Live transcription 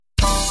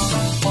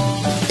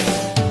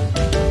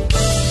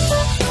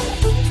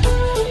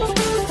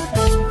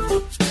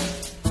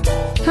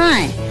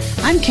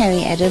I'm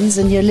Carrie Adams,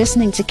 and you're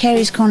listening to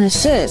Carrie's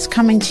Connoisseurs,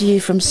 coming to you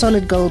from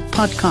Solid Gold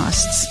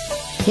Podcasts.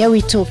 Here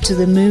we talk to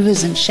the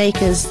movers and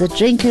shakers, the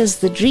drinkers,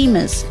 the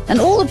dreamers, and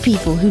all the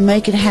people who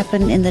make it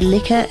happen in the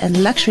liquor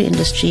and luxury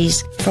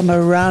industries from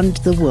around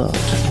the world.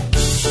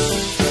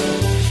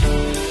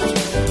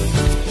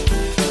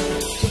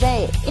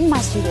 Today, in my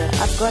studio,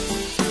 I've got,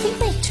 I think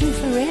they're two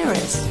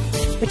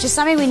Ferreiras, which is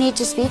something we need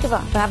to speak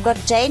about. But I've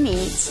got Jane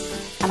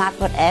Eades and I've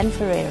got Anne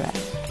Ferreira,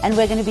 and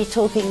we're going to be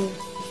talking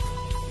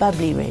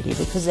bubbly really,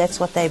 because that's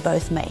what they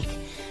both make.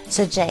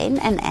 So Jane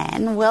and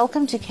Anne,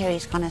 welcome to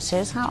Carrie's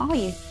Connoisseurs. How are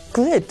you?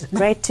 Good.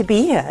 Great to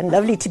be here, and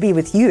lovely to be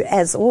with you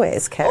as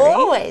always, Carrie.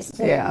 Always.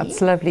 Yeah,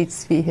 it's lovely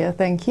to be here.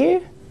 Thank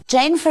you.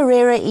 Jane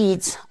Ferreira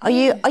Eades. Are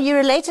you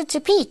related to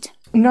Pete?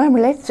 No, I'm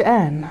related to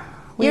Anne.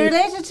 You're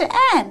related to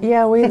Anne?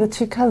 Yeah, we're the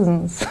two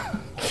cousins.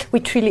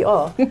 We truly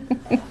are.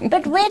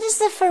 But where does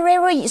the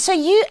Ferreira... So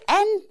you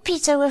and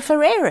Peter were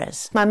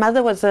Ferreiras? My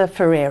mother was a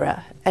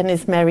Ferreira and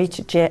is married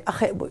to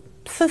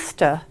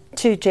sister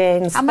to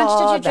Jane's How much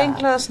father. did you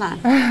drink last night?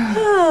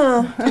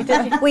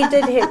 We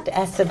did hit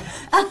acid.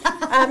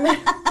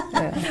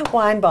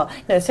 Wine bar.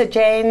 No, so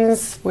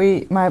Jane's...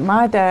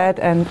 My dad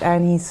and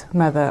Annie's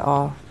mother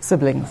are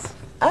siblings.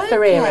 Okay.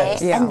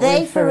 Ferreiras. Yeah, and they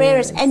we're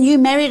Ferreiras. And you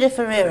married a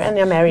Ferreira? And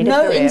I married a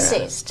Ferreira. No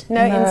incest?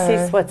 No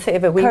incest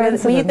whatsoever. We were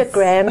the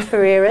grand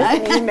Ferreiras,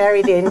 and he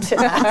married into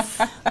us.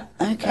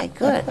 Okay,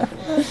 good.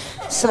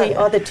 So we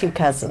are the two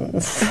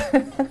cousins.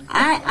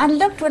 I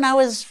looked when I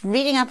was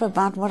reading up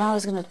about what I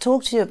was going to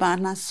talk to you about,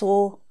 and I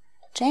saw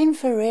Jane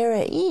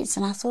Ferreira Eades,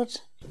 and I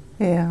thought,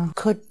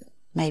 could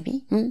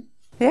maybe.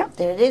 Yeah.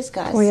 There it is,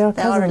 guys. We are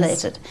they cousins. are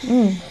related.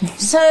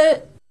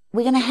 So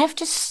we're going to have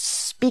to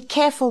be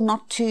careful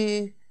not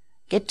to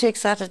get too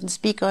excited and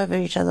speak over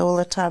each other all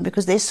the time,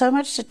 because there's so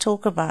much to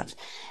talk about.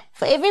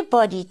 For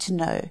everybody to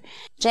know,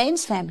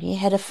 Jane's family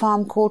had a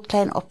farm called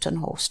Klein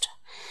Optenhorst.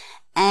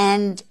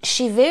 And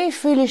she very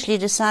foolishly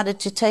decided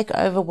to take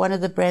over one of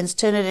the brands,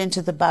 turn it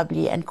into the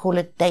bubbly, and call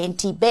it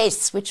Dainty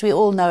Bess, which we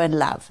all know and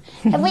love.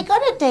 Have we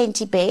got a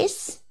Dainty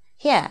Bess?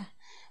 Here.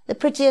 The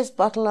prettiest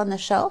bottle on the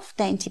shelf,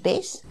 Dainty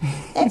Bess.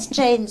 That's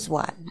Jane's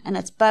one. And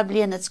it's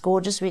bubbly and it's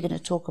gorgeous. We're going to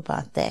talk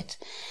about that.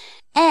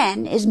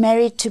 Anne is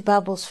married to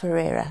Bubbles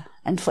Ferreira.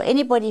 And for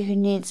anybody who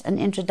needs an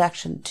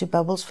introduction to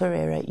Bubbles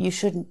Ferreira, you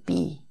shouldn't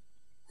be.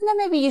 No,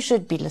 maybe you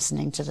should be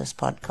listening to this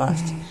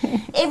podcast.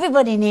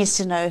 Everybody needs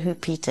to know who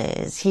Peter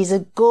is. He's a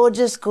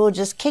gorgeous,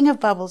 gorgeous king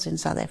of bubbles in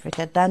South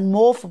Africa. Done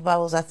more for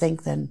bubbles, I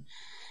think, than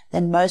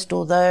most,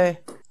 although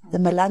the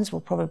Milans will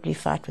probably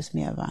fight with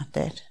me about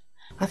that.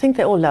 I think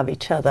they all love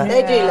each other.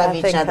 They do love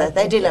each other.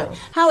 They do love.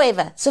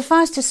 However,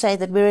 suffice to say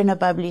that we're in a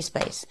bubbly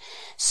space.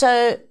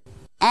 So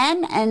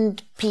Anne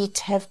and Pete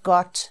have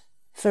got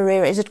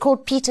Ferreira. Is it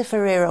called Peter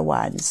Ferreira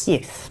wines?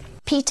 Yes.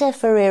 Peter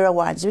Ferreira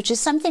wines, which is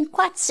something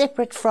quite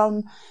separate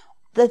from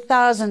the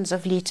thousands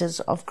of litres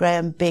of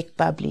Graham Beck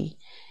bubbly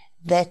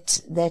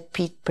that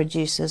Pete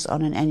produces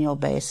on an annual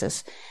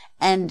basis.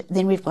 And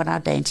then we've got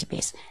our Dainty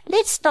Bess.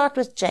 Let's start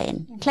with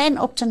Jane. Klein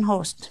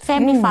Optenhorst,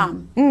 family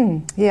farm.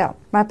 Yeah.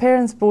 My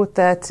parents bought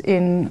that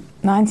in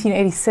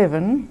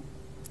 1987.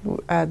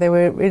 They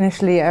were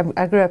initially...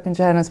 I grew up in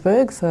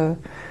Johannesburg, so...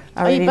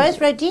 Are you both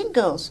Rodin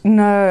girls?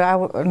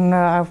 No,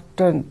 I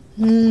don't.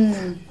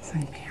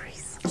 St.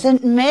 Mary's.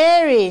 St.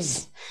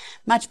 Mary's.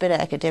 Much better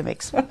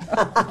academics. I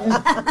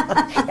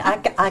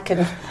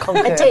can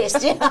concur.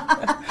 Attest,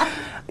 yeah.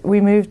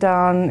 We moved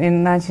down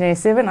in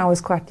 1987. I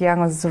was quite young.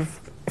 I was sort of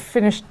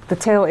finished the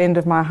tail end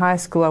of my high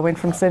school. I went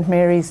from St.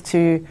 Mary's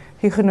to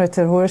Huguenot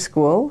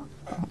Hoërskool,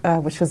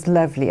 which was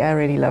lovely. I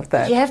really loved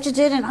that. You have to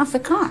do it in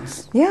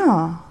Afrikaans.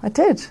 Yeah, I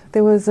did.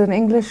 There was an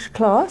English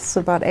class,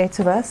 about 8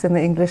 of us in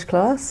the English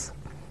class,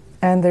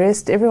 and the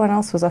rest, everyone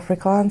else was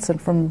Afrikaans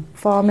and from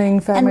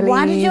farming families. And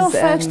why did your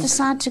folks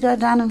decide to go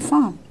down and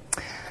farm?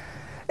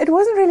 It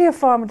wasn't really a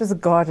farm, it was a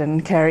garden,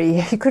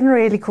 Carrie. You couldn't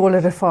really call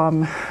it a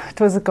farm. It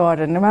was a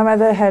garden. And my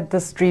mother had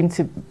this dream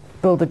to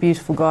build a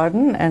beautiful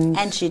garden.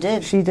 And she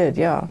did. She did,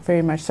 yeah,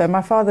 very much so.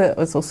 My father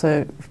was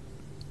also,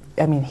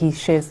 he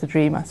shares the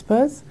dream, I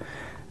suppose.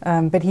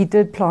 But he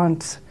did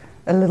plant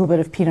a little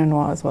bit of Pinot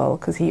Noir as well,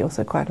 because he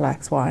also quite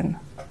likes wine.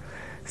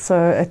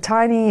 So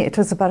it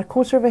was about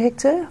 1/4 of a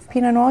hectare of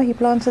Pinot Noir he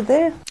planted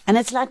there. And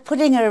it's like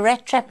putting a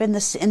rat trap in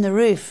the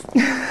roof.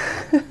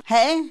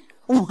 Hey?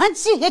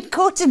 Once you get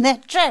caught in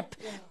that trap,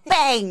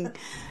 bang!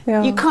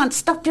 Yeah. You can't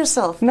stop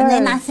yourself. No. And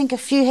then I think a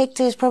few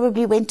hectares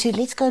probably went to,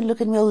 let's go and look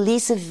and we'll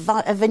lease a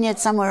vineyard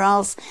somewhere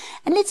else.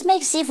 And let's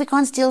see if we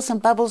can't steal some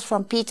bubbles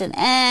from Pete and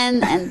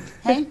Anne. And,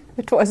 hey?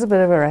 It was a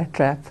bit of a rat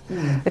trap.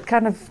 It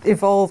kind of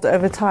evolved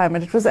over time.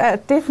 And it was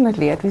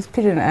definitely, it was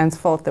Pete and Anne's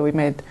fault that we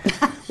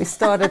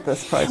started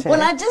this project.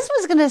 Well, I just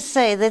was going to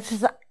say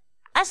that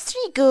us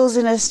three girls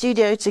in a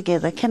studio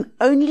together can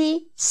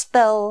only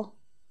spell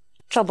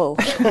trouble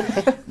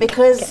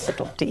because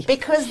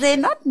there are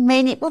not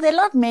many, well, there are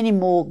not many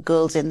more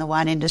girls in the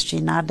wine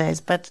industry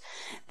nowadays, but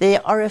there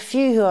are a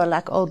few who are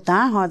like old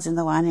diehards in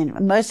the wine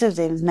industry. Most of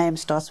their name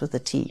starts with a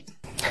T.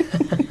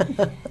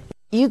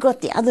 you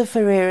got the other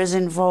Ferreiras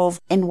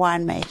involved in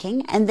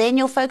winemaking, and then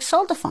your folks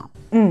sold the farm.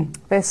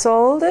 They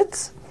sold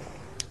it.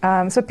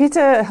 So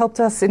Peter helped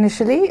us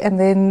initially, and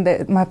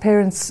then my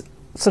parents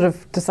sort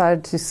of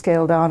decided to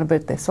scale down a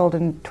bit. They sold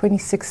in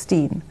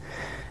 2016.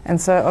 And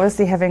so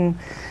obviously having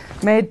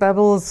made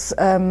bubbles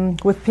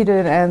with Peter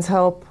and Anne's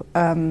help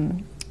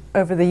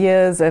over the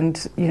years,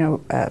 and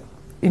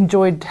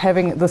enjoyed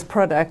having this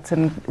product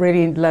and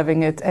really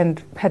loving it,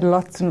 and had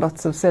lots and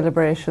lots of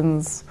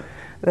celebrations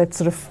that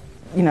sort of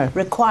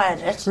required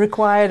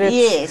it.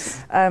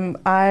 Yes.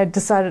 I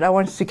decided I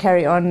wanted to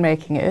carry on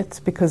making it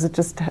because it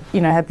just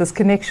had this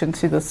connection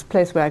to this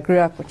place where I grew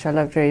up, which I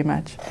loved very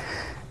much.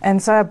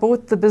 And so I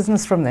bought the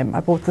business from them.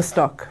 I bought the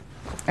stock.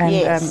 And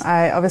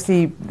yes.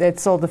 they'd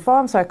sold the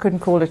farm, so I couldn't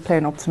call it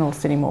Plain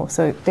Optimals anymore.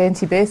 So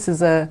Dainty Bess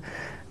is a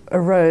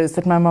rose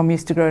that my mum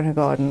used to grow in her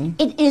garden.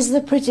 It is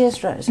the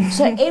prettiest rose.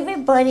 So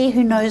everybody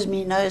who knows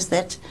me knows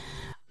that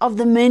of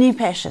the many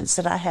passions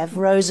that I have,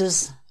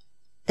 roses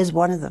is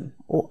one of them,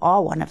 or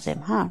are one of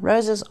them.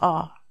 Roses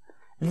are.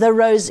 The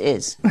rose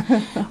is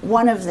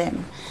one of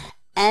them.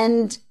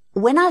 And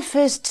when I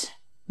first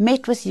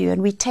met with you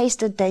and we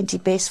tasted Dainty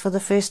Bess for the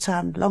first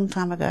time, long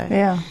time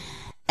ago,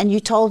 and you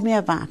told me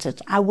about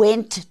it, I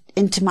went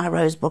into my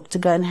rose book to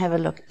go and have a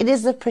look. It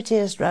is the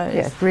prettiest rose.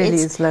 Yeah, it really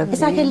is lovely.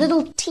 It's like a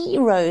little tea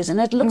rose, and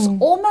it looks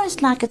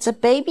almost like it's a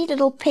baby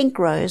little pink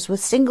rose with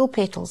single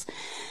petals.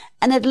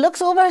 And it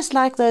looks almost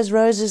like those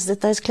roses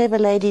that those clever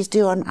ladies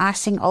do on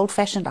icing,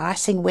 old-fashioned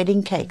icing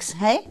wedding cakes,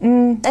 hey?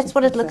 That's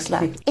what it looks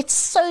like. It's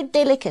so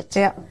delicate.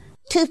 Yeah.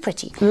 Too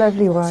pretty.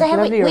 Lovely one. So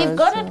lovely we've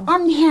got it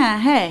on here,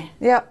 hey?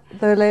 Yeah,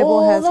 the label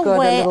all has got the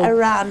way a little...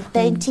 around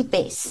Dainty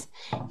Bess.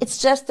 It's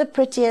just the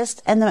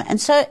prettiest,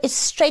 and so it's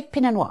straight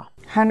Pinot Noir.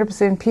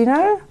 100%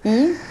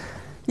 Pinot.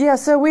 Yeah,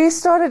 so we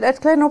started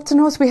at Plain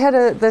Optimals. We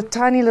had the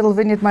tiny little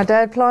vineyard my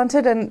dad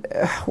planted, and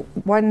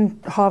one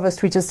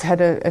harvest we just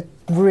had a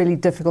really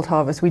difficult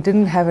harvest. We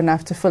didn't have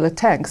enough to fill a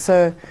tank.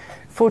 So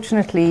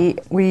fortunately,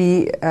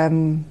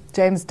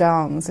 James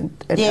Downs in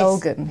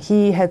Elgin,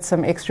 he had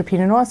some extra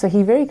Pinot Noir, so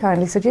he very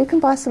kindly said, you can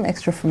buy some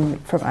extra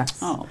from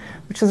us,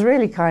 which was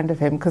really kind of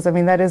him, because, I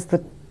mean, that is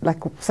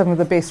some of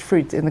the best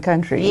fruit in the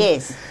country.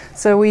 Yes.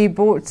 So we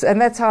bought, and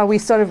that's how we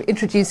started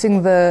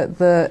introducing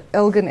the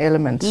Elgin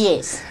element.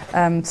 Yes.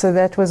 So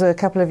that was a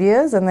couple of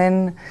years, and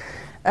then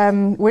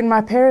when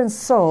my parents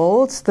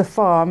sold the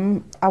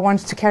farm, I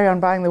wanted to carry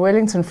on buying the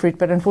Wellington fruit,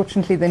 but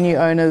unfortunately the new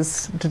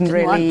owners didn't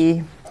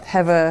really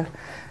have a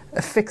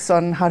fix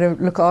on how to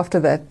look after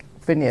that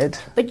vineyard.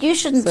 But you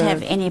shouldn't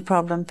have any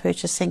problem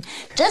purchasing.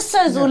 Just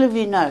so as all of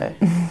you know,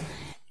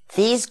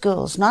 these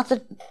girls,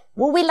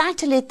 we like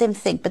to let them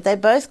think, but they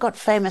both got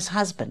famous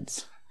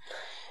husbands.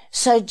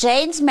 So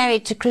Jane's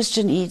married to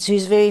Christian Eades,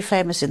 who's very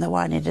famous in the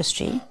wine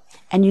industry,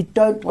 and you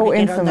don't want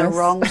to get on the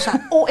wrong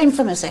side. Or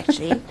infamous,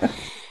 actually.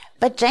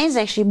 But Jane's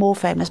actually more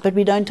famous, but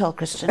we don't tell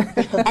Christian.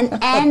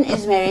 And Anne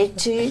is married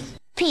to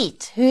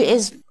Pete, who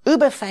is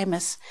uber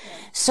famous.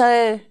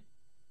 So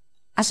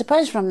I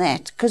suppose from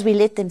that, because we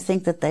let them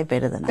think that they're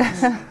better than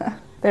us.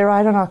 They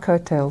ride on our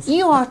coattails.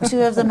 You are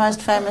two of the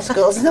most famous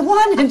girls in the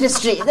wine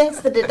industry.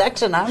 That's the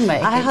deduction I'm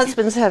making. Our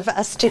husbands have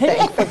us to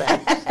thank for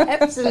that.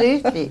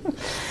 Absolutely.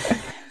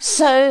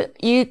 So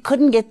you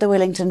couldn't get the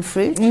Wellington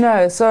fruit?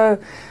 No, so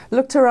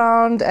looked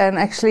around and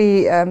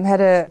actually had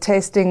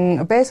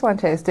a base wine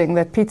tasting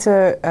that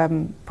Peter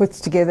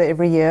puts together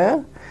every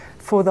year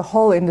for the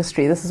whole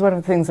industry. This is one of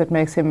the things that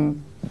makes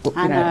him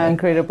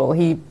incredible.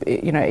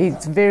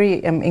 He's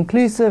very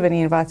inclusive, and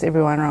he invites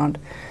everyone around.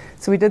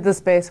 So we did this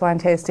base wine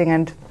tasting,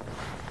 and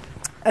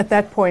at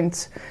that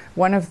point,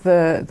 one of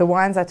the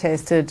wines I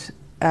tasted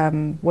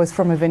was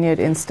from a vineyard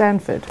in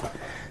Stanford.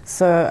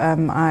 So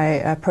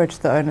I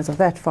approached the owners of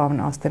that farm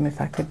and asked them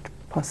if I could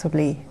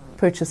possibly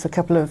purchase a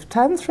couple of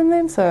tons from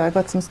them. So I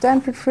got some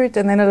Stanford fruit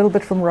and then a little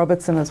bit from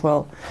Robertson as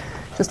well,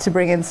 just to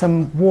bring in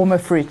some warmer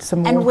fruit,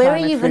 some warm And where are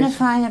you fruit.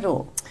 vinifying it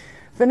all?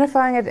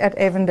 Vinifying it at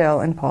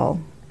Avondale in Paarl,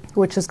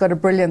 which has got a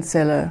brilliant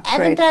cellar.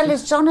 Avondale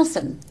is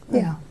Jonathan.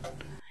 Yeah.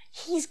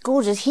 He's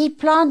gorgeous. He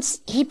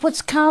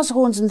puts cow's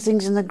horns and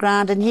things in the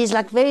ground, and he's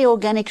like very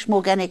organic,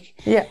 schmorganic.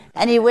 Yeah.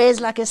 And he wears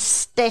like a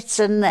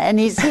Stetson, and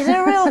he's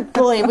a real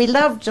boy. We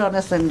love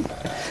Jonathan.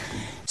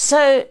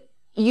 So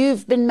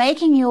you've been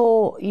making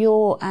your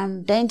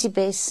Dainty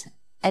Bess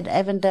at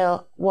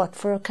Avondale,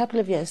 for a couple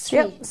of years?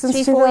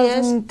 Since 4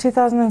 years?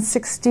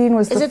 2016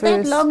 was the first. Is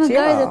it that long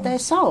ago that they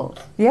sold?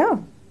 Yeah.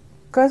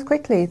 Goes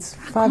quickly. It's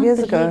 5 years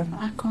ago.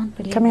 I can't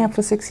believe Coming it. up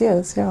for 6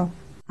 years, yeah.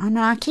 I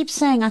know, I keep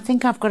saying I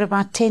think I've got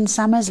about 10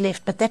 summers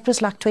left, but that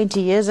was like 20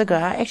 years ago.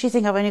 I actually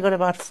think I've only got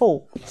about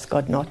 4. It's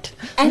God not.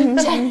 And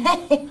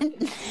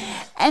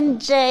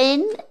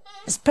Jane,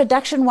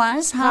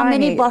 production-wise, how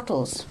many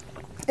bottles?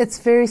 It's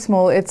very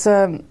small. It's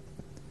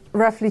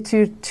roughly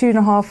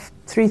 2,500,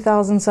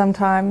 3,000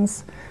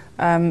 sometimes.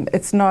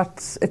 It's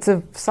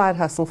a side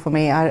hustle for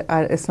me.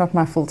 It's not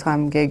my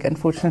full-time gig.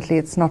 Unfortunately,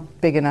 it's not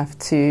big enough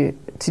to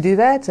do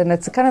that. And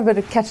it's a kind of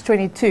a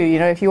catch-22.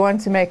 If you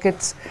want to make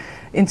it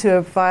into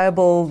a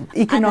viable,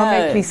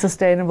 economically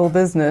sustainable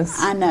business,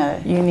 I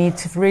know. you need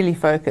to really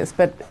focus.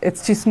 But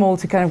it's too small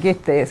to kind of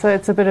get there, so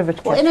it's a bit of a.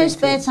 Well, in her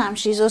spare time,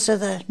 she's also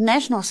the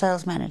national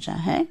sales manager,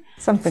 hey?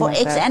 Something for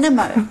like that.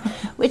 Animo,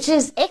 which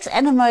is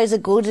Animo is a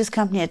gorgeous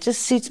company. It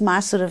just suits my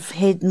sort of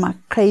head, my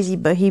crazy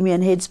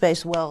bohemian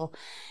headspace well.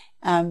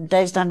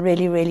 Dave's done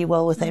really, really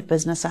well with that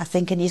business, I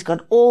think, and he's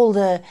got all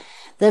the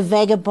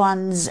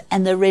vagabonds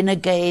and the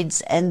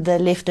renegades and the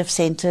left of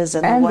centres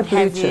and the what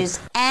have yous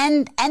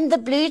and the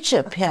blue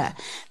chip here.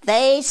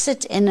 They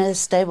sit in a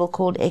stable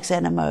called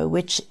Animo,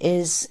 which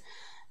is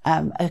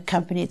a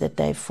company that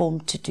they've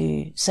formed to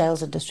do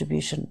sales and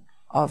distribution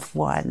of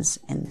wines.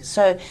 And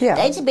so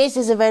Dainty Best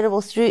is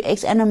available through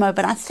Animo,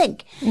 but I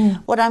think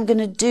what I'm going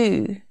to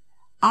do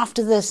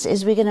after this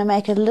is we're going to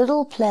make a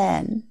little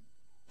plan,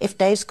 if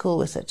Dave's cool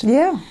with it.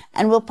 Yeah.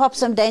 And we'll pop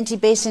some Dainty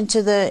Best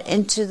into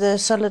the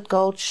Solid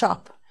Gold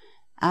shop.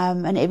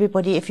 And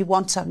everybody, if you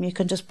want some, you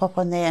can just pop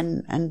on there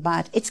and buy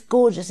it. It's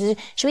gorgeous.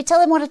 Should we tell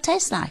them what it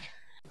tastes like?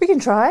 We can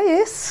try,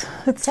 yes.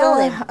 Tell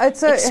them.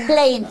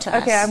 Explain to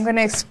us. Okay, I'm going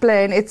to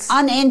explain. It's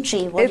on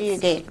entry. What do you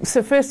get?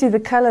 So firstly,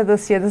 the colour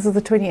this year, this is the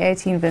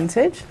 2018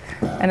 vintage.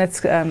 And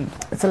it's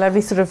a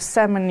lovely sort of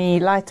salmony,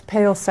 light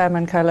pale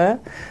salmon colour.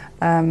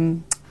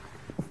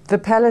 The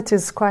palate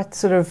is quite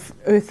sort of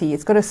earthy.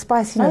 It's got a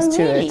spiciness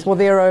to it. Well,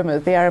 the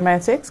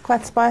aromatics,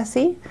 quite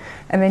spicy.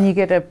 And then you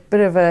get a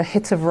bit of a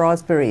hit of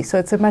raspberry. So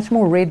it's a much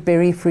more red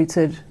berry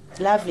fruited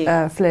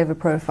flavour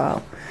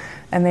profile.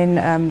 And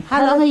then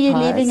how long are you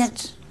leaving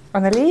it?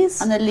 On the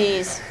lees? On the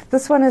lees.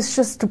 This one is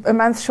just a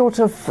month short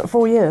of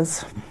 4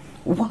 years.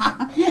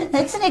 Wow,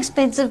 that's an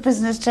expensive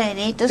business,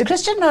 Janie. Does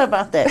Christian know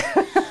about that?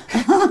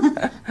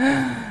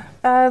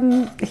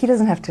 He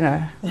doesn't have to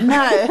know.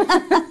 No.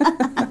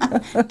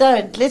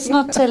 Don't. Let's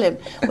not tell him.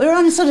 We're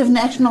on a sort of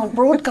national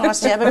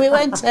broadcast here, but we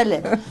won't tell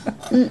him.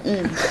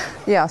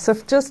 Mm-mm. Yeah, so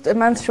just a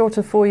month short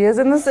of 4 years.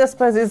 And this, I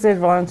suppose, is the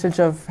advantage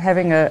of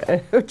having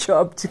a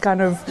job to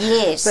kind of...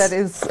 Yes. That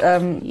is,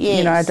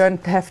 you know, I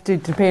don't have to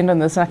depend on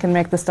this. I can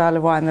make the style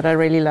of wine that I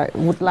really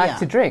would like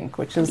to drink,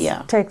 which is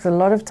takes a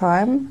lot of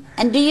time.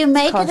 And do you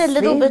make it a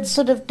little bit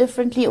sort of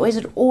differently, or is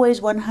it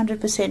always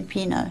 100%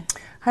 Pinot?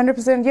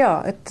 100%,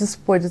 yeah. At this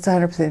point, it's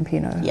 100%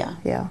 Pinot.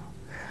 Yeah.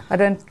 I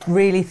don't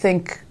really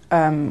think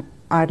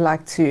I'd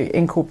like to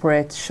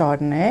incorporate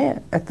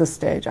Chardonnay at this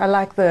stage. I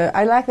like the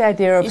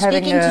idea of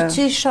having You're speaking to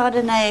two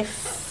Chardonnay.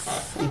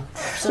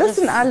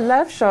 Listen, I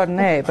love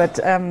Chardonnay, but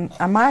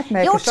I might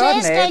make a Chardonnay. Your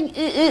chair's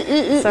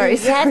going. Sorry.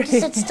 You have to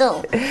sit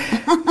still.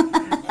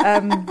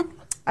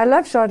 I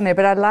love Chardonnay,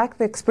 but I like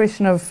the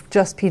expression of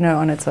just Pinot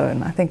on its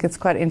own. I think it's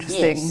quite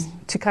interesting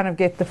to kind of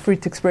get the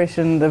fruit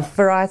expression, the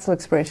varietal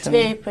expression.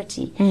 It's very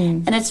pretty.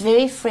 And it's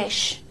very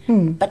fresh,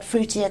 but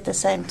fruity at the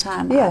same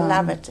time. I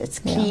love it. It's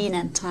clean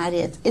and tidy.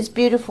 It's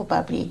beautiful,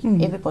 bubbly,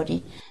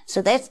 everybody.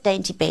 So that's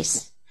Dainty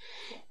Best.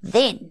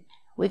 Then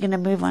we're going to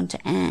move on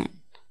to Anne.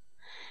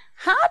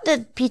 How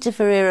did Peter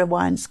Ferreira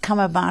Wines come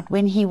about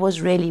when he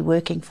was really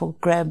working for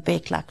Graham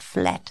Beck, like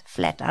flat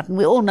out? And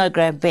we all know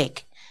Graham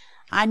Beck.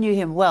 I knew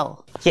him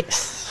well.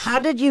 Yes. How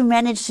did you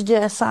manage to do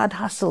a side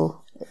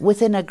hustle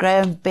within a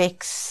Graham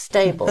Beck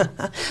stable?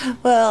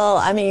 Well,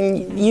 I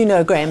mean, you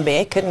know Graham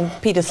Beck, and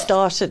Peter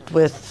started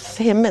with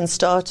him and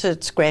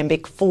started Graham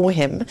Beck for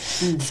him.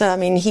 So, I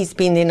mean, he's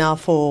been there now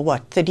for,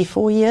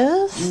 34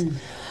 years?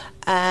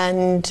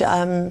 And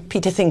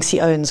Peter thinks he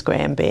owns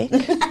Graham Beck.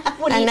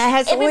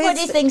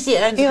 Everybody thinks he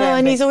owns Graham Beck.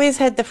 And he's always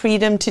had the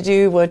freedom to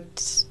do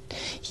what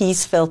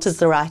he's felt is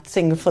the right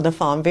thing for the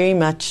farm, very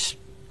much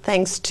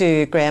thanks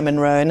to Graham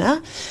and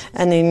Rona,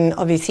 and then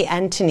obviously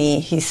Anthony,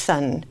 his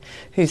son,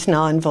 who's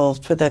now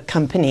involved with the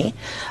company.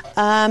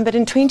 But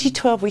in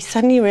 2012, we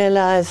suddenly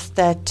realized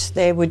that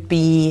they would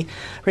be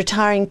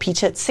retiring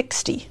Peter at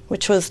 60,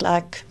 which was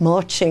like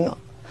marching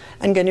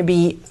and going to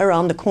be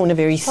around the corner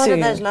very soon. Part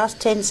of those last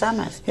 10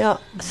 summers. Yeah,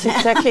 so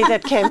exactly.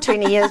 That came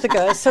 20 years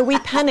ago. So we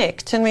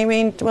panicked and we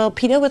went, well,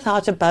 Peter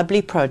without a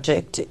bubbly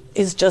project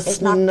is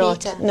just not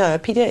Peter. No,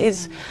 Peter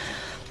is...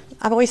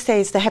 I always say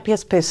he's the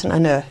happiest person I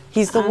know.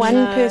 He's the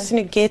one person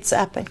who gets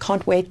up and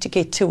can't wait to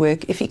get to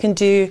work. If he can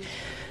do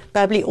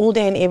bubbly all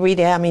day and every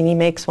day, I mean, he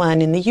makes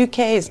wine in the UK,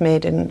 he's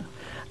made in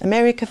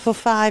America for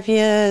 5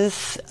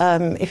 years.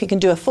 If he can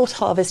do a fourth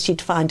harvest,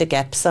 he'd find a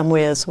gap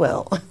somewhere as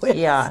well.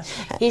 Yeah,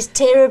 he's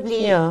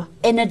terribly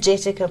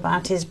energetic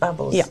about his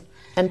bubbles. Yeah,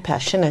 and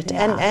passionate,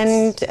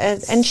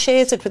 and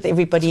shares it with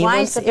everybody. He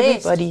wants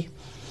everybody.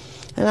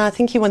 And I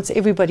think he wants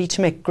everybody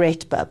to make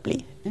great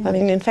bubbly. I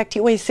mean, in fact, he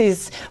always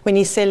says when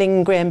he's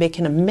selling Graham Beck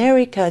in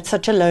America, it's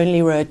such a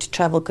lonely road to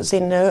travel because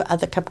there are no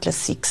other couple of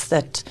Sikhs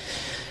that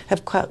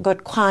have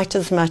got quite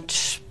as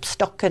much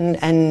stock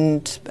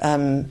and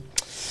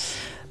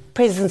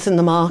presence in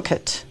the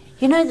market.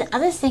 You know, the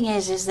other thing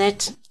is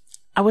that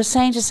I was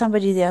saying to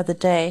somebody the other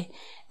day,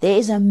 there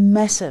is a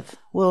massive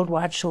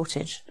worldwide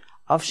shortage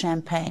of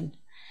champagne.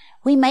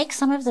 We make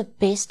some of the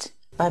best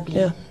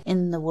bubbly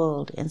in the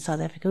world in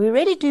South Africa. We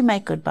really do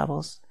make good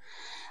bubbles.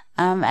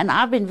 And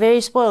I've been very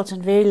spoilt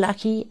and very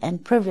lucky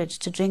and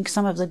privileged to drink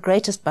some of the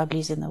greatest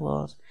bubblies in the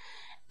world.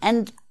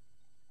 And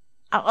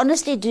I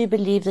honestly do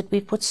believe that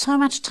we put so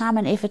much time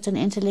and effort and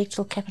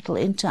intellectual capital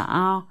into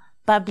our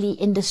bubbly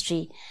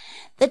industry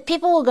that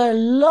people will go a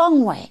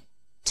long way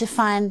to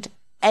find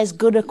as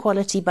good a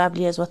quality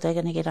bubbly as what they're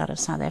going to get out of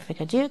South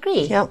Africa. Do you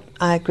agree? Yeah,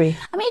 I agree.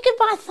 I mean, you can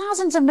buy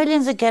thousands of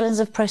millions of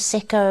gallons of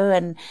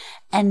Prosecco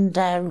and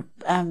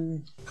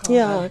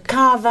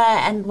Cava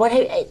and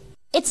whatever.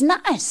 It's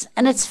nice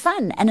and it's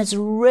fun and it's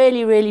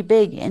really, really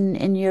big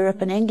in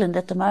Europe and England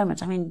at the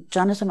moment. I mean,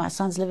 Jonathan, my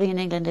son's living in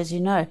England, as you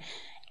know.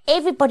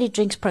 Everybody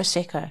drinks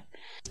Prosecco.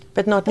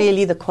 But not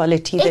nearly the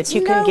quality that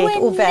you can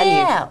get or value.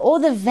 Yeah, or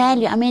the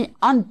value. I mean,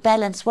 on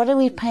balance, what are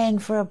we paying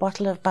for a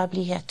bottle of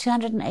bubbly here?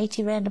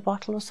 280 Rand a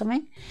bottle or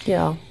something?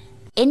 Yeah.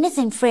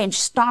 Anything French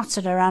starts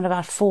at around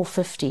about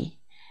 450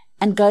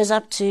 and goes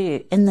up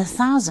to in the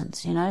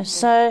thousands, you know.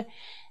 So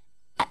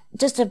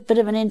just a bit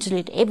of an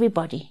interlude.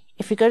 Everybody,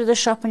 if you go to the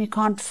shop and you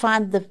can't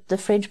find the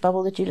French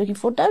bubble that you're looking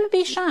for, don't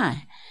be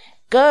shy.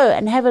 Go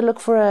and have a look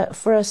for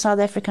a South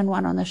African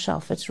one on the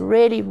shelf. It's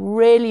really,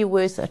 really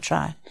worth a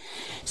try.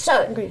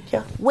 So, Agreed,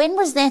 yeah. When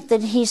was that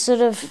he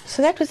sort of...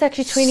 So that was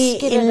actually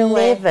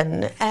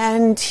 2011.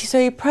 And so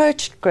he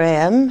approached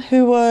Graham,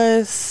 who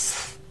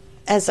was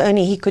as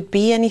only he could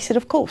be, and he said,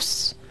 of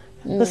course,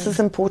 this is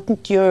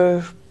important.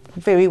 You're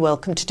very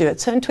welcome to do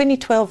it. So in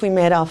 2012, we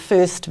made our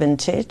first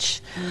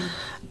vintage,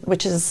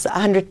 which is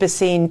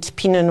 100%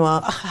 Pinot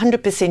Noir,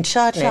 100%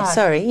 Chardonnay.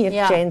 Sorry,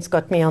 Jane's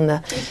got me on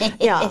the...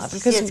 Yeah,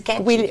 because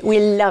we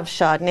love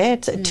Chardonnay.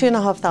 It's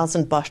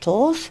 2,500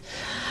 bottles.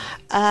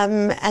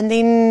 And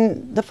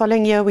then the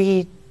following year,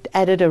 we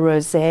added a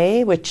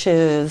rosé, which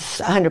is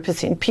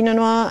 100% Pinot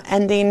Noir.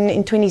 And then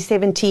in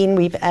 2017,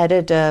 we've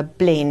added a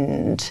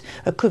blend,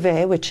 a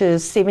cuvée, which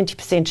is 70%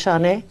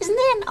 Chardonnay. Isn't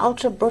there an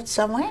Ultra Brut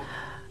somewhere?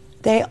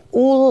 They're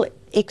all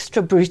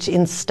extra brut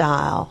in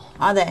style.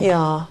 Are they?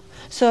 Yeah.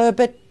 So,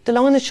 but the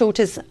long and the short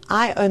is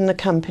I own the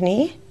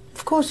company.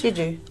 Of course you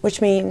do. Which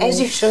means... As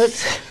you should.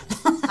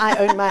 I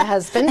own my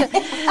husband.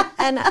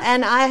 and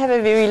I have a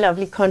very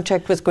lovely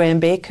contract with Graham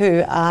Beck,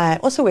 who I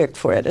also worked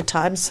for at a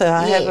time, so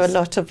I have a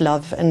lot of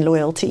love and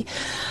loyalty.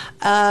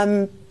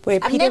 I've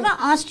never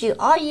asked you,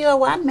 are you a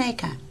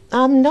winemaker?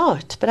 I'm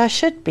not, but I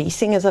should be,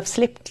 seeing as I've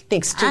slept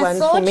next to one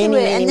for many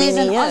years. And there's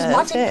an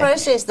osmotic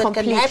process that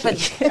can happen.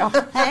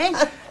 Hey?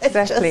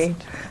 Exactly.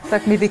 It's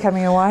like me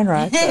becoming a wine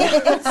writer.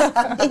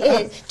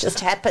 It just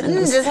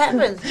happens. It just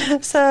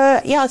happens.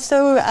 So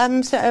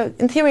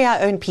in theory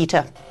I own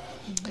Peter.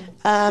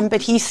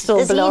 But he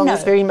still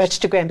belongs very much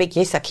to Graham Beck.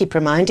 Yes, I keep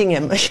reminding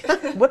him.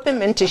 Whip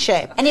him into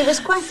shape. And he was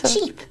quite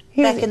cheap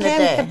back in the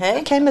day.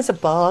 Hey? Came as a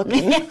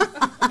bargain.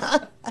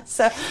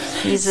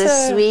 He's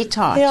a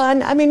sweetheart. Yeah,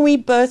 and I mean, we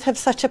both have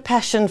such a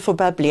passion for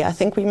bubbly. I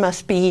think we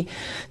must be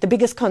the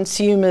biggest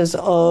consumers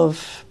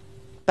of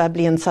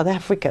bubbly in South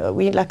Africa.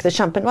 We like the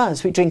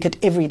champenoise. We drink it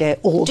every day,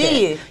 all day. Do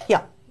you?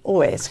 Yeah,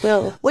 always.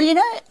 Well, you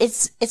know,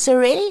 it's a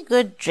really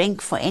good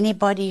drink for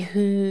anybody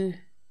who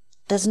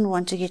doesn't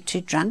want to get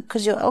too drunk,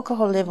 because your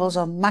alcohol levels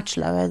are much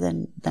lower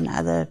than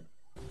other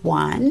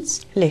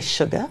wines. Less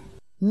sugar.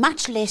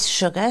 Much less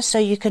sugar, so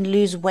you can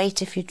lose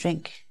weight if you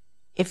drink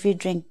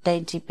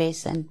Dainty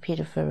Bess and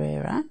Peter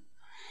Ferreira.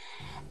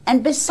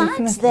 And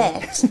besides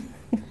that...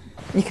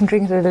 You can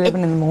drink it at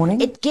 11 in the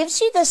morning. It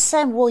gives you the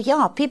same... Well,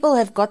 yeah, people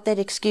have got that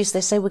excuse.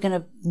 They say we're going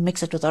to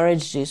mix it with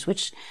orange juice,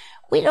 which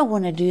we don't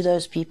want to do,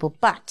 those people.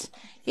 But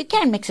you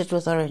can mix it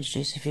with orange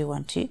juice if you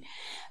want to.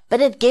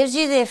 But it gives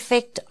you the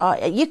effect...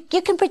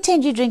 You can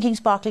pretend you're drinking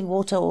sparkling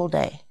water all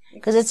day.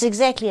 Because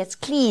it's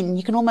clean.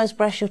 You can almost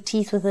brush your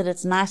teeth with it.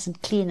 It's nice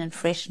and clean and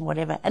fresh and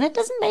whatever. And it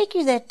doesn't make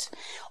you that...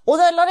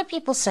 Although a lot of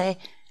people say,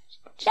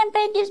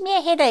 champagne gives me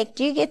a headache.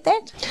 Do you get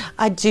that?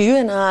 I do,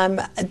 and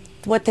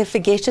what they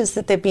forget is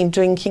that they've been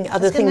drinking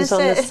other things on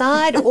the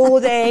side, or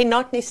they're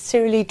not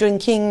necessarily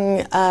drinking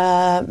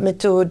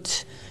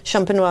Méthode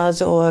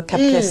Champenoise or Cap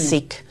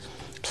Classique.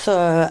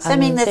 So,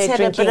 something that's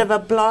had a bit of a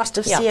blast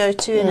of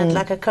CO2 in it,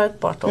 like a Coke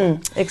bottle.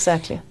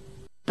 Exactly.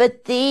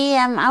 But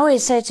I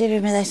always say to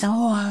everybody, they say,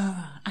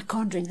 I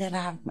can't drink that,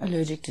 I'm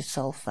allergic to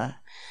sulfur.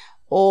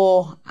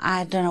 Or,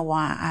 I don't know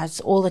why,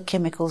 it's all the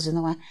chemicals in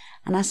the wine.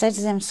 And I say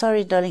to them,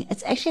 sorry, darling,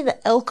 it's actually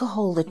the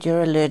alcohol that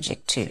you're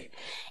allergic to.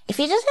 If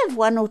you just have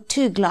 1 or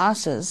 2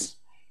 glasses,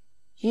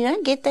 you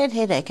don't get that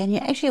headache, and you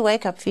actually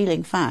wake up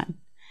feeling fine.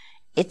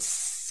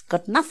 It's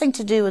got nothing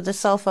to do with the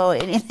sulfur or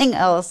anything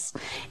else.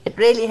 It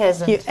really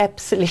hasn't. You're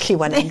absolutely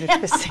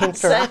 100%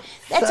 so right.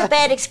 That's a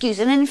bad excuse.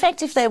 And in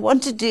fact, if they're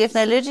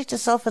allergic to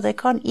sulfur, they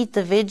can't eat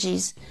the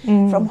veggies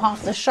from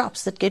half the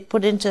shops that get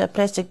put into a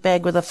plastic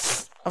bag with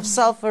of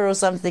sulfur or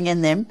something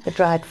in them. The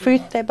dried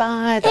fruit they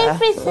buy.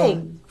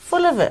 Everything.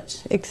 Full of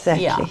it.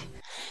 Exactly. Yeah.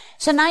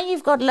 So now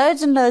you've got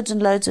loads and loads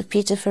and loads of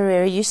Peter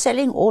Ferreira. You're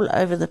selling all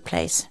over the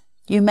place.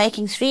 You're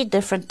making 3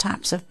 different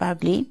types of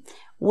bubbly.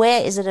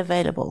 Where is it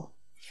available?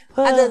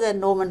 Other than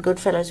Norman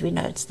Goodfellows, we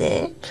know it's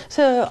there.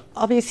 So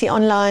obviously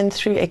online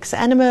through Ex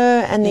Animo,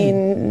 and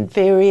then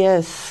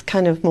various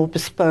kind of more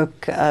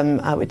bespoke,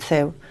 I would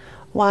say,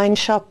 wine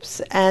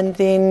shops, and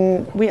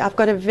then I've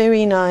got a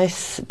very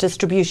nice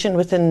distribution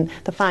within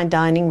the fine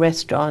dining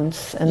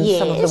restaurants and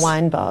some of the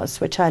wine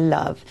bars, which I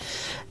love.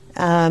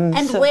 And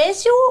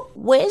where's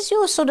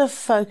your sort of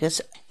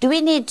focus? Do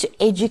we need to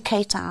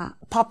educate our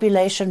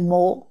population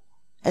more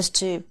as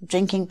to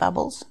drinking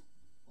bubbles?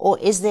 Or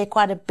is there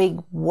quite a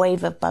big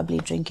wave of bubbly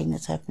drinking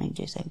that's happening,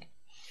 do you think?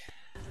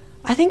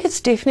 I think it's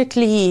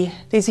definitely,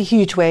 there's a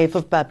huge wave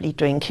of bubbly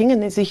drinking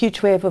and there's a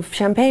huge wave of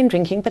champagne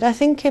drinking. But I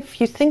think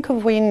if you think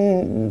of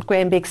when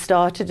Graham Beck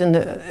started in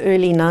the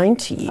early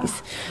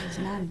 90s,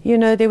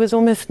 there was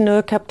almost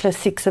no Cup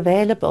Classiques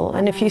available.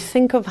 And if you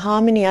think of how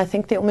many, I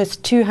think there are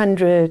almost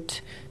 200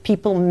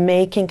 people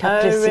making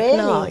Cup Classiques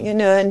now,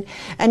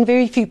 and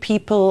very few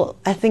people,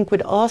 I think,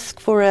 would ask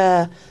for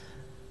a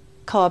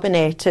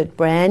carbonated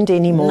brand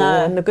anymore.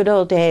 No. In the good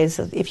old days,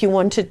 if you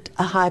wanted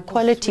a high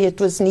quality, it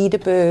was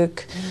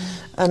Nederburg,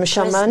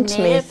 Charmant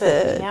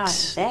method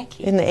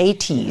in the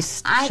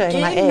 80s,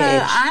 showing my age.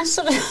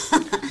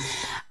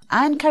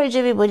 I encourage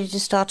everybody to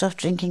start off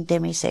drinking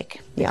demi-sec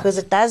because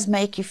it does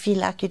make you feel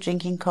like you're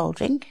drinking cold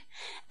drink,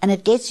 and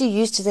it gets you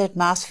used to that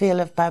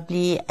mouthfeel of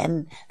bubbly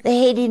and the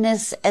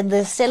headiness and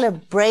the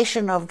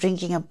celebration of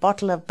drinking a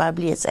bottle of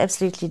bubbly. It's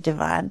absolutely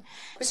divine.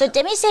 So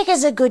demi-sec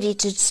is a goodie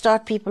to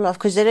start people off,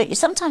 because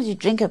sometimes you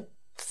drink a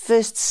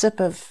first sip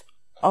of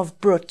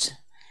Brut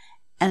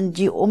and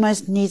you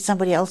almost need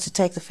somebody else to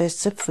take the first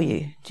sip for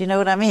you. Do you know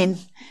what I mean?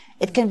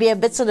 It can be a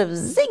bit sort of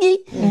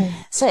ziggy.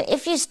 So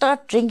if you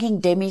start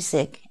drinking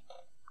demi-sec,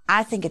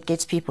 I think it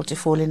gets people to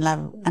fall in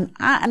love. And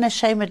I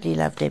unashamedly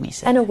love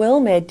demi-sec. And a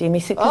well-made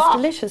demi-sec is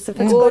delicious. If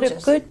it's got a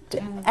good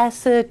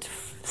acid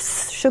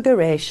sugar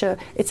ratio,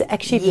 it's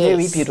actually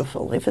very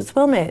beautiful if it's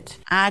well made.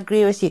 I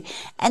agree with you.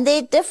 And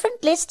they're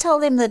different. Let's tell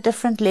them the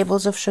different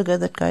levels of sugar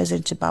that goes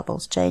into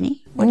bubbles.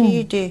 Janie, what do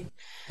you do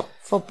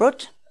for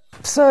Brut?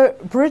 So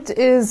Brut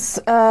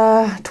is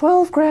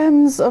 12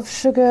 grams of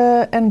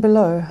sugar and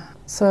below.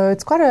 So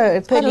it's quite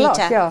a lot,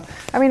 yeah.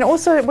 I mean,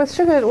 also with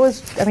sugar,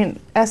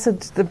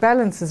 acid, the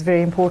balance is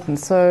very important.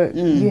 So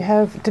you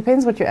have,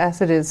 depends what your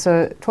acid is.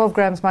 So 12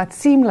 grams might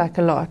seem like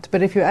a lot,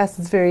 but if your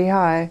acid's very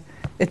high,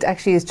 it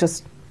actually is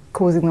just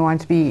causing the wine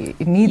to be,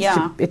 it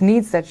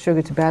needs that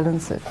sugar to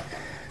balance it.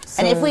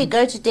 So, and if we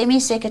go to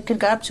demi-sec, it could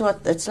go up to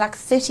it's like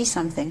 30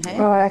 something, hey?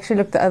 Oh, I actually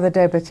looked the other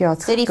day, but yeah,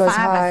 it's 35, goes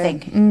high. I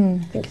think.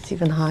 I think it's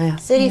even higher.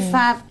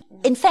 35.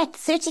 In fact,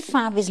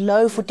 35 is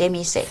low for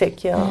demi-sec.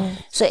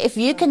 So if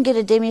you can get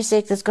a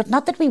demi-sec that's got,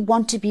 not that we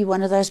want to be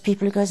one of those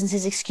people who goes and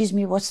says, excuse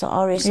me, what's the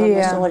RS on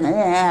this?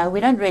 Or we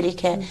don't really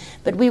care.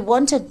 But we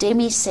want a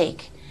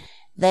demi-sec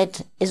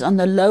that is on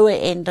the lower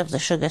end of the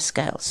sugar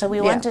scale. So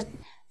we want it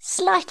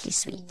slightly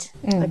sweet.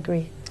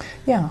 Agree.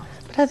 Yeah.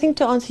 But I think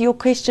to answer your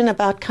question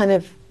about kind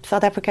of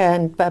South Africa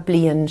and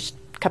bubbly and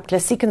Cup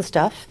Classique and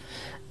stuff,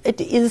 it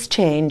is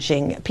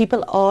changing.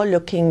 People are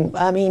looking,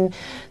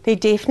 they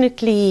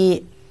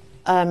definitely...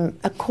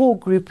 a core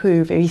group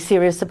who are very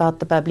serious about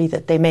the bubbly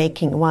that they're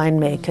making,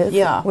 winemakers,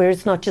 where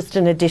it's not just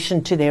an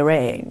addition to their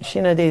range.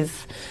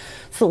 There's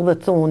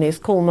Silverthorn, there's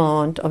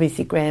Colmont,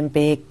 obviously Graham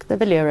Beck, the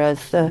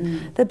Valeras,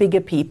 the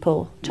bigger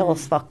people,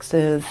 Charles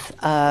Foxes,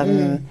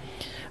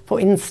 for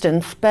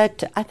instance.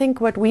 But I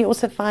think what we're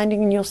also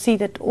finding, and you'll see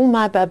that all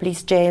my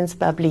bubblies, Jane's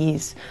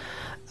bubblies,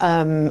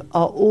 are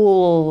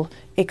all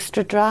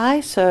extra dry,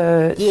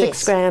 so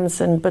 6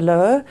 grams and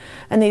below,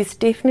 and there's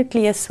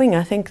definitely a swing.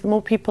 I think the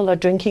more people are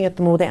drinking it,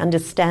 the more they're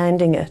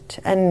understanding it.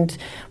 And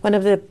one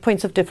of the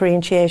points of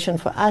differentiation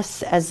for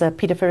us as a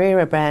Peter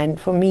Ferreira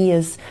brand, for me,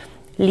 is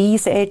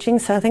lees aging.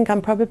 So I think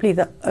I'm probably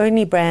the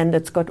only brand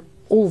that's got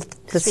all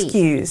the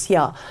SKUs,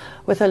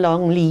 with a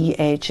long lee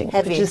aging,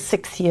 which is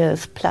 6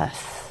 years plus.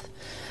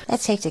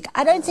 That's hectic.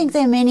 I don't think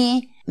there are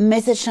many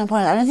method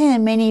champagne. I don't think there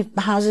are many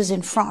houses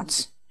in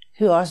France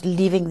who are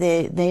leaving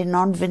their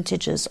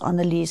non-vintages on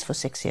the lees for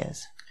 6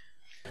 years.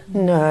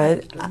 No.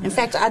 In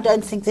fact, I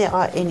don't think there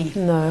are any.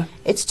 No.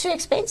 It's too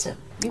expensive.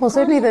 Well,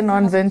 certainly the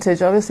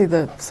non-vintage, obviously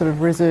the sort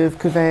of reserve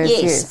cuvées,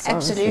 yes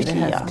absolutely, they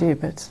have to,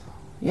 but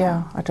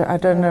I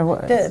don't know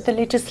what... The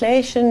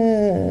legislation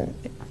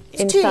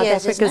in South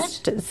Africa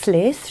is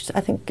less,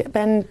 I think,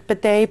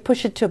 but they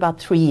push it to about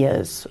 3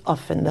 years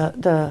often,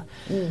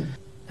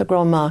 the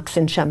Grand Marques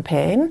in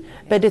Champagne,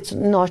 but it's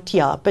not,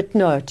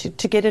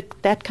 to get it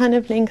that kind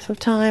of length of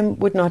time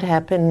would not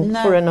happen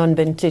for a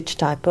non-vintage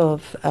type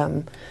of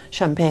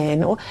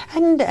champagne.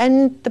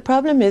 And the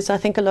problem is, I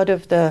think a lot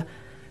of the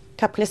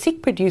Cup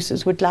Classique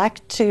producers would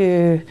like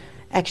to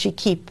actually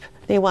keep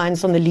their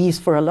wines on the lees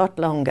for a lot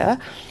longer.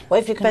 Well,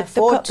 if you can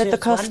afford to, but the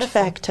cost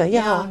factor,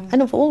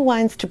 and of all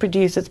wines to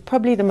produce, it's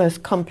probably the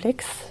most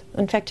complex.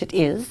 In fact, it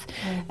is,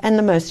 and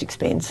the most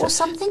expensive. Well,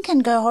 something can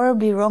go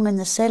horribly wrong in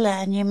the cellar,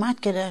 and you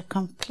might get a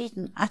complete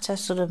and utter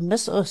sort of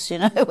miss-us, where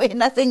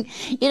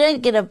you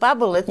don't get a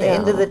bubble at the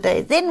end of the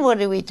day. Then what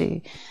do we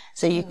do?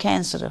 So you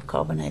can sort of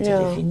carbonate it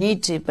if you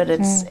need to, but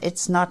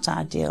it's not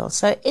ideal.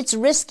 So it's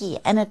risky,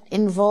 and it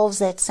involves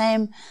that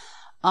same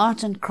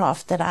art and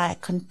craft that I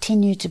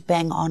continue to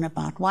bang on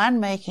about.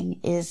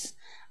 Winemaking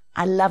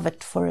I love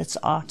it for its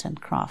art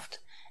and craft.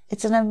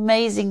 It's an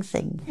amazing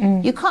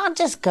thing. You can't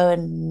just go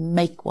and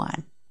make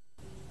wine.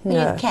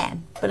 No. You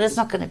can, but it's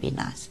not going to be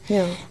nice.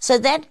 Yeah. So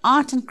that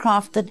art and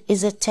craft that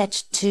is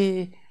attached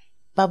to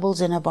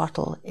bubbles in a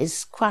bottle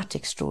is quite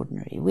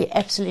extraordinary. We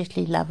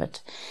absolutely love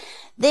it.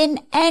 Then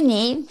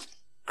Annie,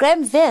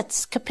 Graham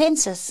Wirtz,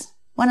 Capensis,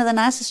 one of the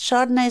nicest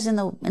Chardonnays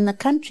in the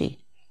country.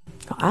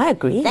 I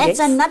agree. That's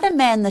yes. another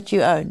man that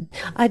you own.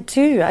 I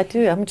do.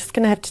 I'm just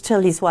going to have to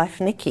tell his wife,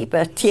 Nikki,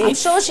 but yes. I'm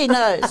sure she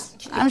knows.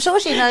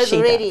 She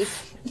already.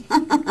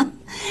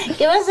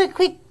 Give us a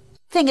quick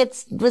thing.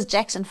 It was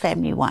Jackson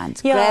Family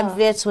Wines. Yeah. Graham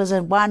Wirtz was a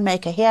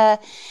winemaker here.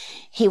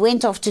 He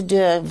went off to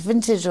do a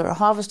vintage or a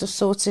harvest of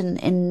sorts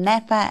in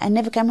Napa and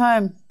never came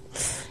home.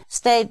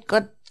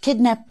 Got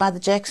kidnapped by the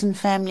Jackson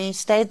family,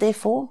 stayed there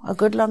for a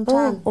good long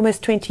time.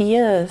 Almost 20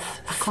 years.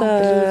 I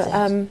can't believe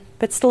that.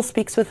 But still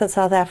speaks with a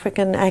South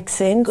African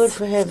accent. Good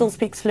for him. Still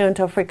speaks fluent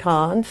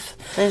Afrikaans.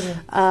 Does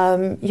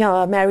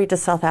he? Married a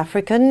South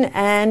African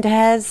and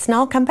has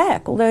now come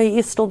back, although he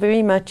is still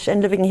very much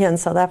and living here in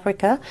South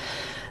Africa.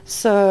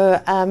 So,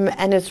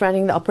 and is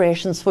running the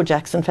operations for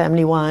Jackson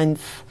Family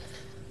Wines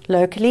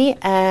locally,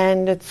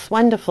 and it's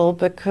wonderful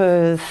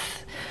because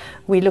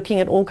we're looking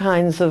at all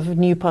kinds of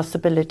new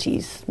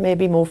possibilities,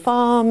 maybe more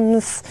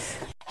farms.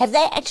 Have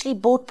they actually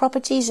bought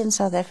properties in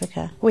South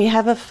Africa? We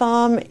have a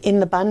farm in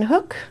the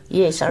Bunhook.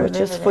 Yes, I remember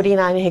which is that.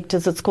 49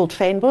 hectares. It's called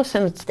Fynbos,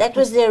 and That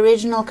was the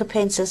original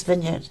Capensis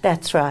vineyard.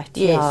 that's right.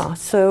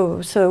 Yes.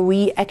 Yeah. So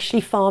we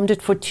actually farmed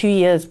it for 2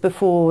 years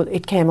before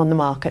it came on the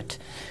market,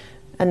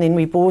 and then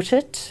we bought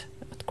it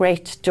with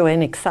great joy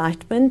and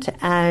excitement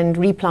and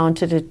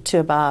replanted it to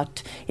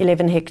about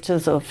 11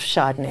 hectares of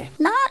Chardonnay.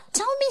 Now,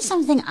 tell me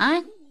something.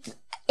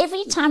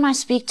 Every time I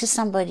speak to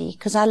somebody,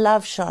 because I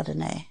love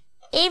Chardonnay,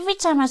 every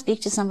time I speak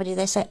to somebody,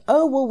 they say,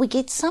 oh, well, we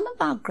get some of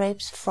our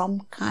grapes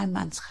from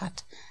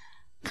Kaimansgat.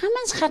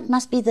 Kaimansgat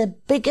must be the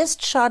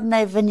biggest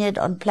Chardonnay vineyard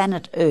on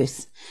planet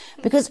Earth,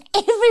 because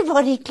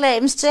everybody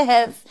claims to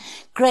have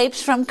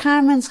grapes from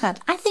Kaimansgat.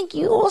 I think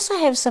you also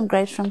have some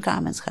grapes from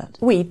Kaimansgat.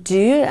 We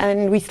do,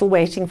 and we're still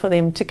waiting for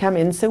them to come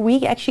in. So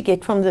we actually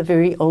get from the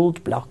very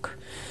old block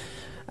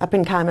up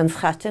in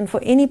Kaimansgat. And for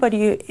anybody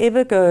who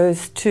ever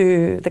goes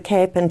to the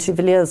Cape and to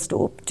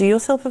Villiersdorp, do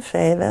yourself a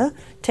favor,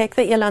 take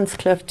the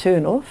Elandskloof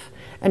turn off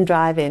and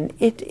drive in.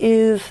 It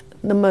is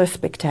the most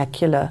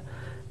spectacular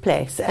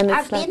place. And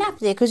I've been up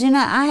there because,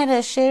 I had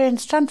a share in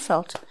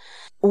Strandveld.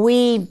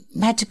 We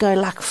had to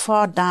go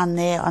far down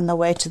there on the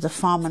way to the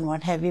farm and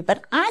what have you.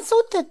 But I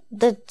thought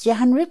that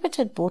Johan Rupert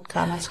had bought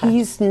Kaimansgat.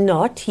 He's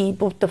not. He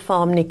bought the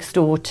farm next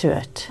door to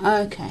it.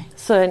 Okay.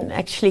 So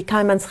actually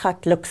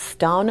Kaimansgat looks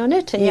down on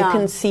it, and you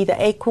can see the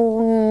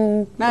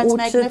acorn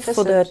orchards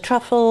for the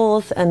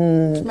truffles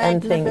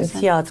and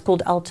things. Yeah, it's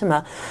called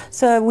Ultima.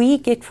 So we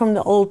get from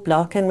the old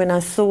block, and when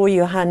I saw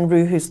Johan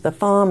Roo, who's the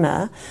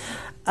farmer,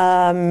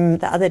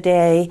 the other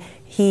day,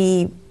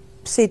 he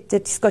said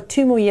that he's got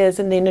 2 more years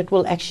and then it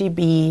will actually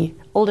be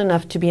old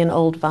enough to be an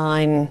old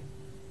vine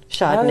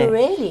Chardonnay. Oh,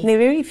 really? And there are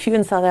very few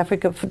in South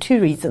Africa for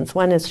 2 reasons.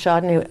 One is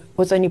Chardonnay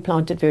was only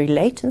planted very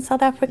late in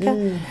South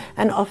Africa,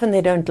 and often they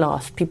don't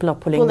last. People are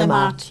pulling them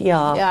out.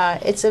 Yeah. Yeah,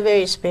 it's a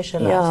very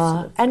specialized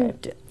sort of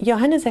and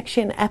Johan is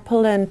actually an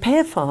apple and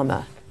pear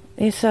farmer.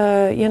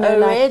 So,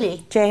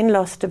 really? Jane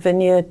lost a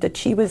vineyard that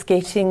she was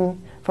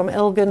getting from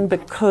Elgin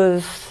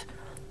because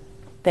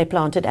they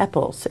planted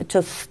apples. It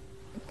just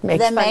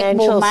makes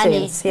financial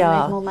sense. They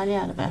make more money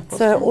out of apples.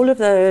 So all of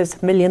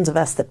those millions of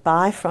us that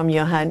buy from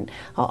Johan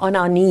are on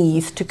our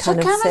knees to kind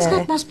of say... So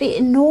Kaimansgat must be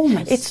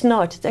enormous. It's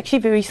not. It's actually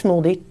very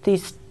small.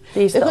 There's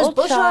the old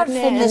Bushard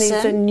Chardonnay and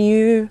there's a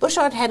new...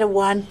 Bushard had a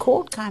wine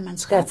called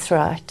Kaimansgat. That's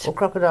right. Or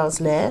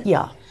Crocodile's Lair.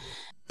 Yeah.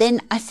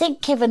 Then I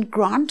think Kevin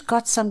Grant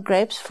got some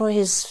grapes for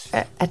his...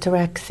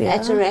 Ataraxia.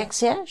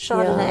 Ataraxia,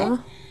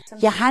 Chardonnay.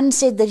 Yeah. Johan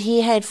said that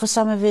he had for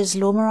some of his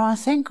Lomeron, I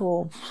think,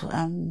 or...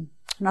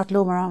 not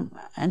Lomeron,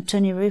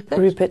 Anthony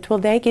Rupert. Well,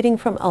 they're getting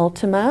from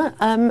Ultima.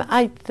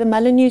 The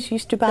Molyneux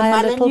used to buy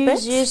a little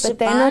bit, but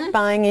they're not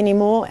buying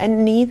anymore,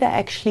 and neither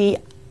actually,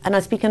 and I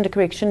speak under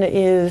correction,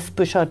 is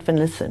Bushard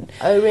Finlayson.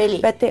 Oh,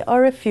 really? But there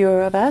are a few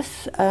of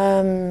us.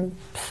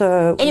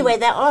 So anyway,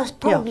 they are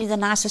probably the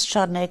nicest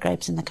Chardonnay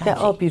grapes in the country.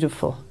 They are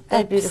beautiful.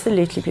 They're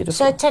Absolutely beautiful.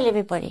 So tell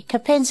everybody,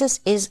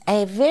 Capensis is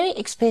a very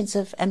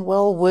expensive and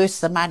well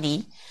worth the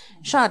money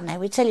Chardonnay.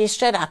 We tell you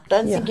straight up,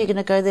 don't think you're going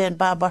to go there and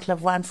buy a bottle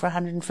of wine for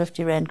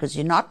 150 Rand, because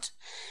you're not.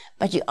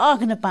 But you are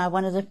going to buy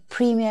one of the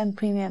premium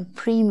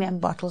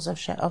bottles of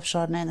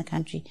Chardonnay in the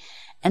country.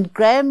 And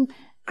Graham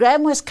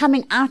was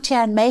coming out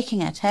here and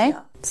making it, hey?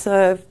 Yeah.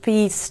 So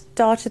we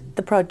started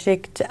the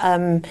project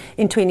in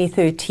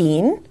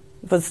 2013.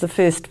 It was the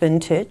first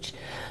vintage.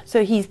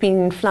 So he's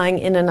been flying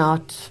in and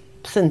out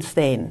since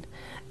then.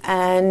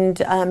 And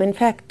in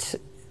fact...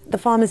 the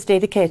farm is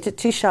dedicated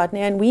to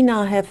Chardonnay, and we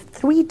now have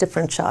 3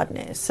 different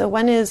Chardonnays. So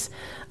one is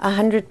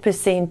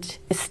 100%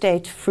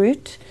 estate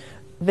fruit,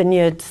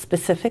 vineyard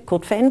specific,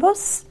 called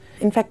Fynbos.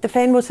 In fact, the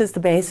Fynbos is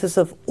the basis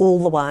of all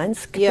the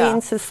wines.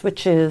 Capensis,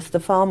 which is the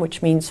farm,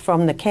 which means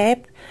from the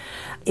Cape,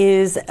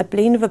 is a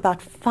blend of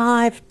about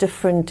 5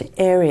 different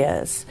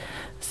areas.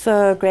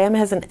 So Graham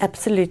has an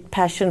absolute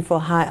passion for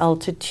high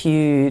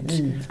altitude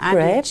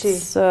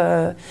grapes.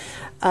 So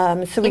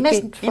you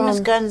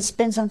must go and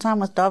spend some time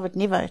with David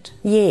Nieuwoud.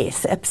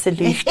 Yes,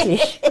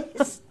 absolutely.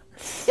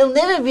 He'll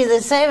never be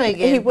the same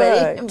again. He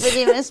won't. But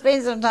you must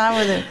spend some time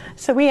with him.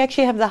 So we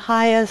actually have the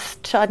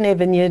highest Chardonnay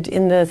vineyard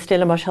in the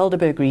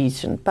Stellenbosch-Helderberg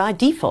region by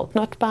default,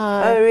 not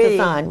by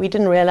design. We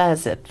didn't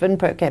realize it.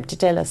 Vinpro came to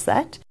tell us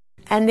that.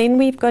 And then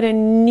we've got a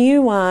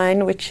new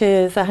wine, which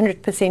is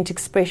 100%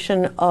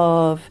 expression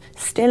of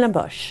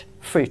Stellenbosch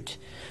fruit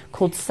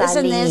called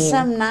Saline. There's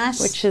some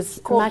nice, which is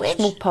much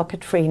more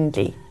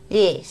pocket-friendly.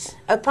 Yes.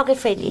 Oh,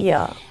 pocket-friendly.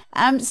 Yeah.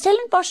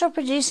 Stellenbosch are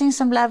producing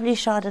some lovely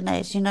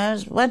Chardonnays, you know.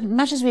 As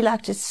much as we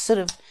like to sort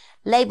of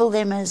label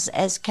them as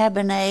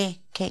Cabernet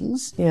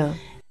kings,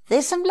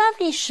 there's some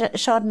lovely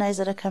Chardonnays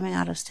that are coming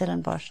out of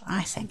Stellenbosch,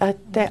 I think.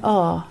 There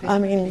are. I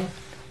mean,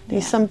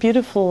 there's some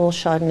beautiful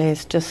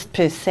Chardonnays just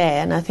per se,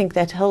 and I think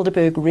that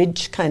Helderberg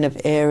Ridge kind of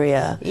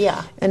area.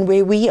 Yeah. And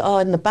where we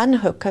are in the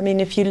Bunhook, I mean,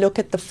 if you look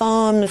at the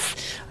farms,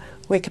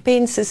 where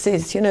Capensis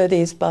is, you know,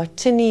 there's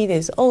Bartini,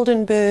 there's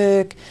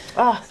Oldenburg.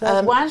 Oh,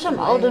 those wines from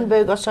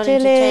Oldenburg are starting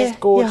to taste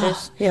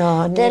gorgeous.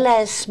 Yeah. Della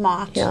is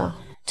smart. Yeah.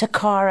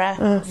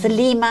 Takara,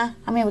 Thelema.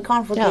 I mean, we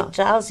can't forget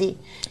Jalzi.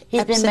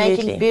 He's been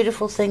making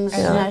beautiful things,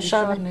 you know,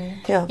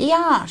 Chardonnay.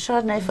 Yeah,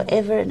 Chardonnay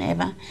forever and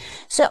ever.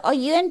 So are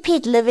you and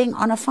Pete living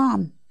on a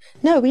farm?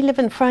 No, we live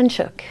in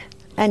Franschhoek,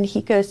 and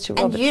he goes to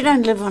Robert. And you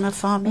don't live on a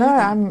farm either? No,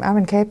 I'm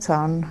in Cape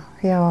Town,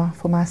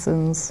 for my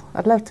sins.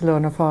 I'd love to live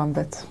on a farm,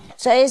 but...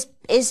 So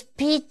is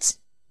Pete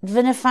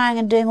vinifying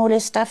and doing all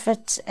his stuff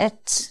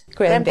at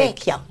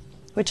Graham-Beck? Yeah,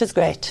 which is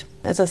great.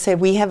 As I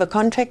said, we have a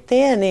contract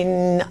there, and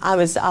then I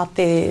was out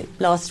there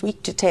last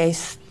week to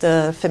taste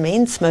the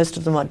ferments. Most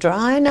of them are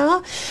dry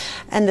now.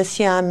 And this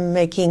year I'm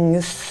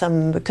making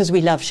some, because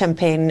we love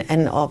champagne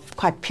and are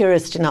quite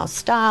purist in our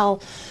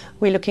style,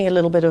 we're looking a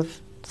little bit of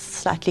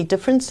slightly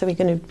different. So we're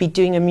going to be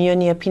doing a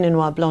Meunier Pinot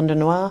Noir Blanc de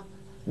Noir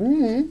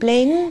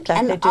blend. Like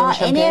and are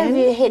any of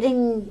you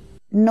heading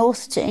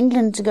north to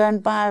England to go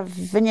and buy a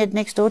vineyard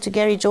next door to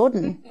Gary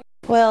Jordan?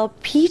 Well,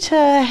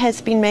 Peter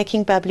has been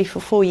making bubbly for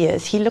 4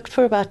 years. He looked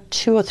for about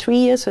 2 or 3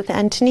 years with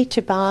Anthony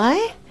to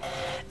buy.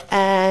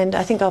 And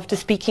I think after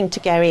speaking to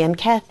Gary and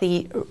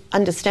Kathy,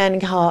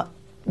 understanding how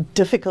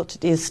difficult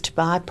it is to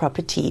buy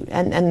property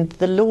and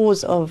the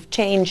laws of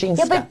changing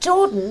stuff. But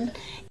Jordan,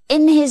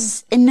 in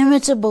his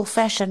inimitable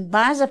fashion,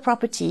 buys a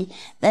property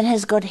that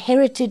has got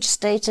heritage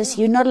status.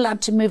 You're not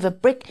allowed to move a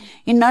brick.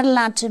 You're not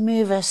allowed to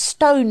move a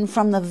stone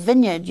from the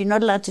vineyard. You're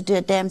not allowed to do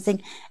a damn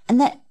thing.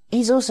 And that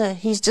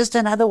he's just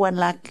another one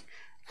like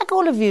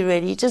all of you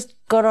really. He just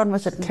got on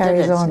with it and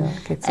carries did it. On,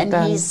 gets it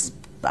done.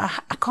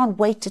 I can't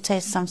wait to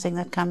taste something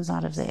that comes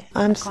out of there.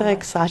 I'm so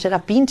excited.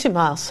 I've been to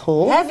Mouse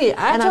Hall. Have you?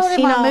 I told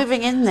him I'm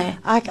moving in there.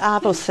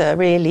 I've also,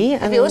 really.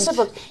 Have you also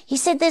booked? He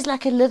said there's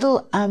like a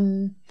little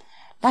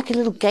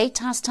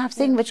gatehouse type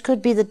thing, which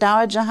could be the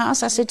Dowager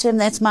House. I said to him,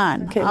 that's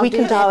mine. Okay, we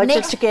can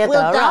Dowager together.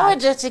 We'll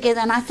Dowager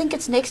together, and I think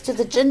it's next to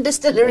the gin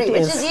distillery,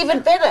 which is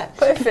even better.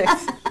 Perfect.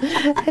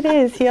 It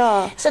is,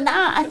 yeah. So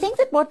now I think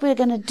that what we're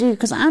going to do,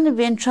 because I'm going to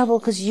be in trouble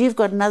because you've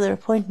got another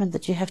appointment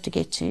that you have to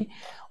get to,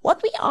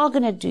 what we are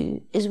going to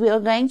do is we are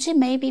going to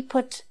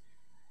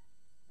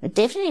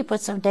definitely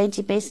put some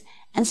Dainty Best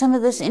and some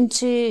of this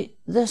into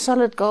the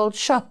Solid Gold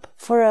shop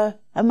for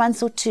a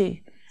month or two,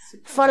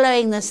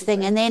 following this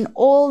thing, and then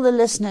all the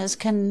listeners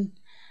can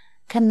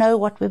know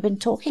what we've been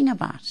talking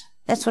about.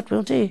 That's what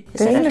we'll do. Is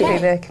that Definitely, okay?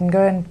 they can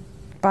go and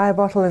buy a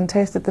bottle and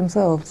taste it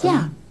themselves.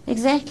 Yeah,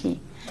 exactly.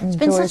 It's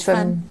been such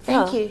fun.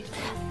 Thank you.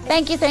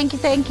 Thank you.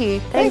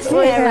 Thanks,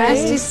 Ferreira.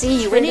 Nice to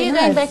see you. When are you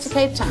going back to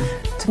Cape Town?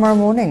 Tomorrow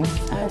morning.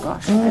 Oh,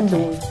 gosh.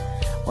 Okay.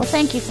 Well,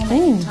 thank you for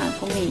making time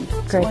for me.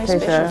 It's Great always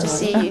pleasure. special to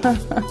see you.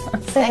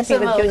 So happy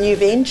with your new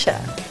venture.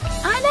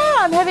 I know.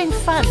 I'm having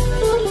fun.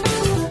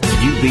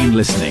 You've been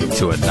listening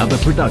to another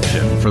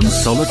production from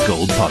Solid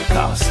Gold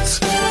Podcasts.